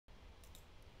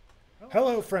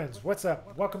Hello friends, what's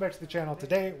up? Welcome back to the channel.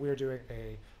 Today we are doing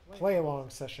a play-along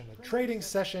session, a trading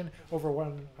session over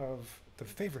one of the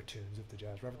favorite tunes of the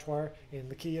jazz repertoire in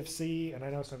the key of C, and I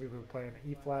know some people play an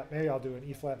E-flat. Maybe I'll do an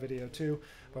E-flat video too,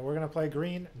 but we're going to play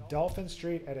Green Dolphin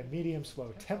Street at a medium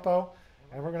slow tempo,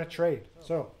 and we're going to trade.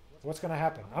 So what's going to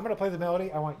happen? I'm going to play the melody.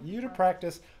 I want you to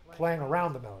practice playing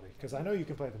around the melody, because I know you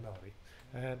can play the melody.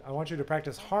 And I want you to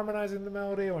practice harmonizing the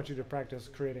melody. I want you to practice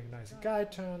creating nice guide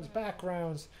tones,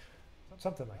 backgrounds,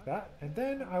 something like that. And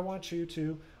then I want you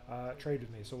to trade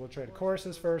with me. So we'll trade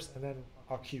choruses first, and then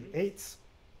I'll cue eights,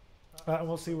 and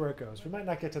we'll see where it goes. We might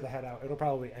not get to the head out. It'll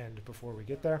probably end before we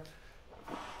get there,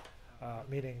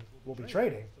 meaning we'll be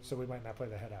trading, so we might not play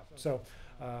the head out. So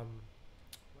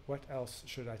what else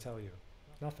should I tell you?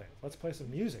 Nothing. Let's play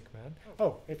some music, man.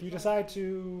 Oh, if you decide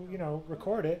to,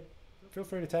 record it, feel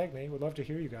free to tag me. We'd love to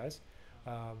hear you guys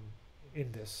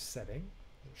in this setting.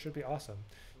 It should be awesome.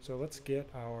 So let's get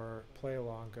our play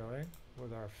along going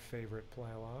with our favorite play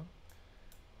along.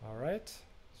 All right.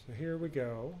 So here we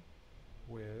go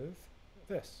with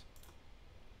this.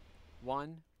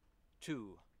 1,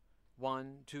 2,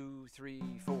 1, 2, 3,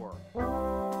 4.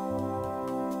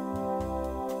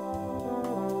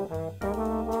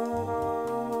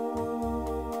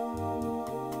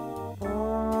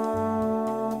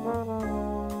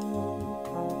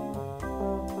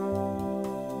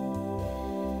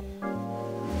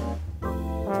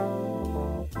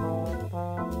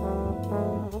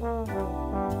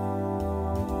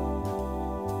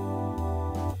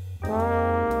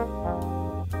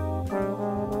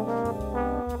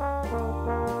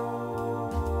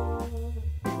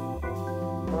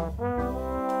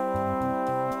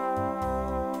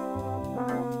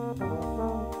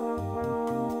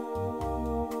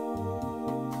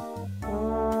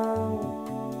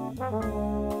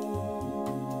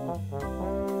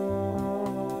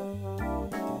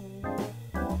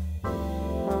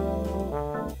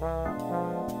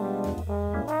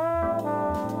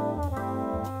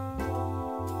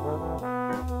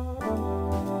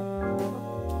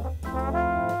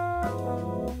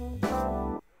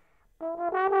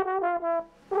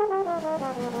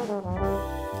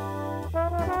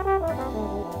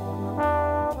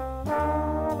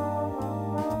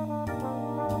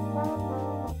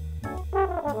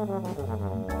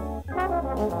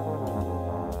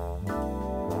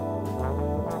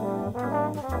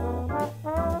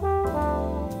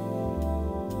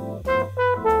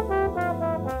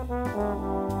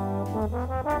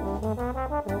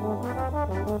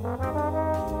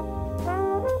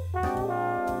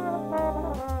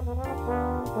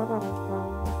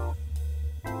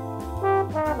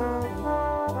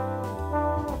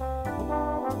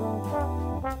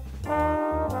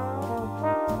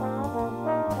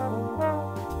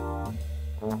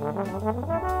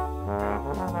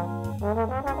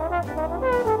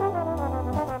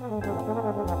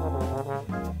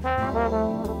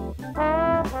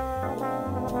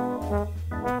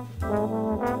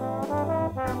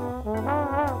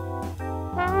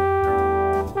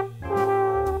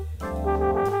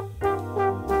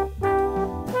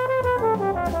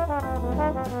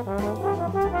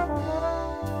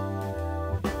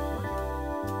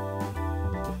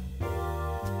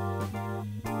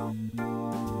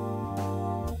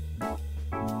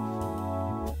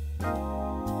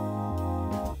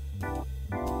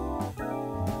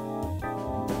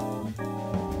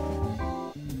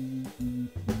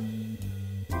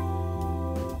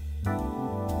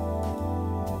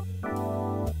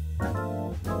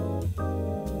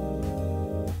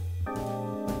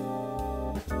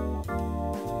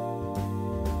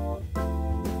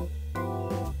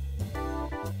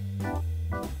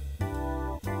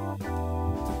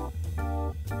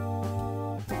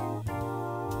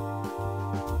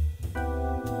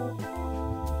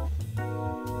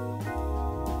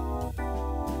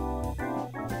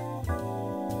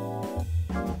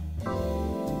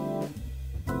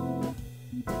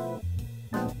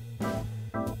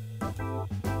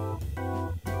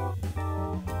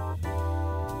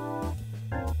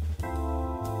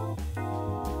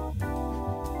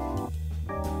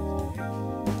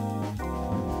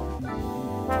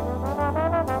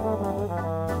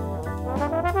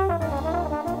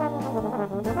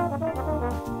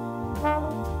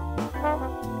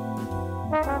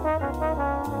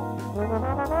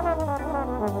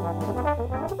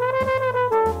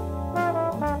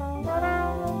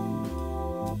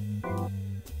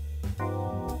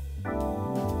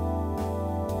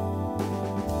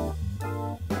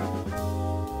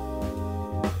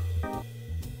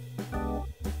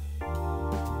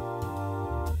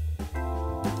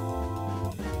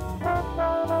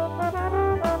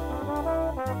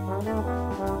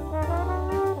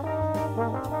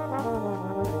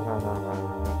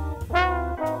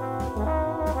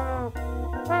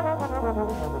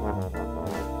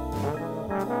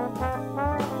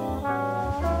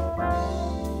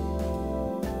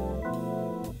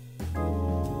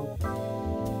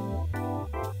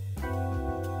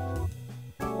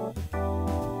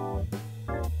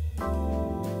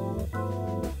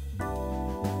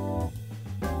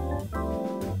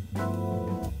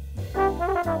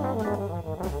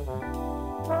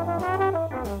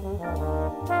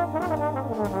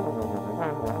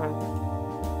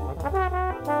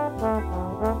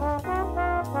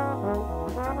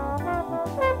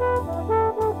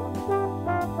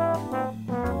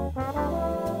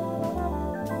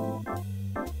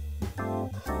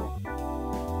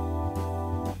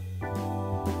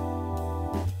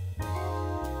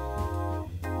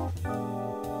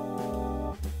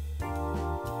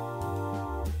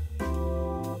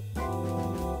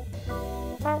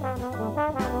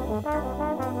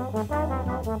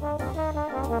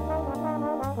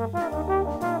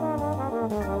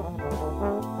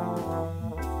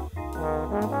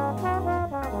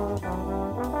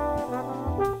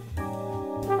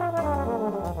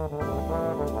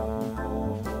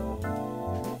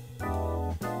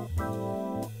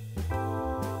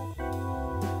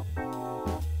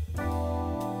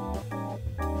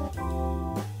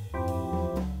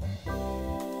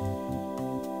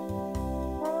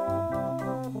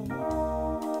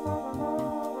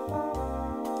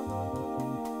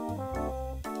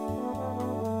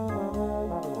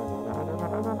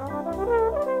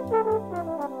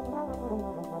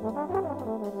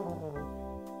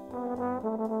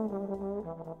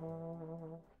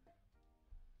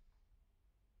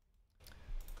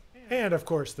 And of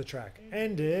course, the track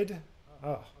ended.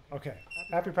 Oh, okay.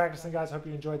 Happy practicing, guys. Hope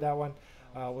you enjoyed that one.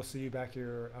 We'll see you back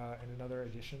here in another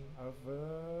edition of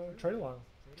Trade Along.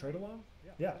 Trade Along?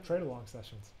 Yeah, Trade Along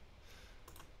sessions.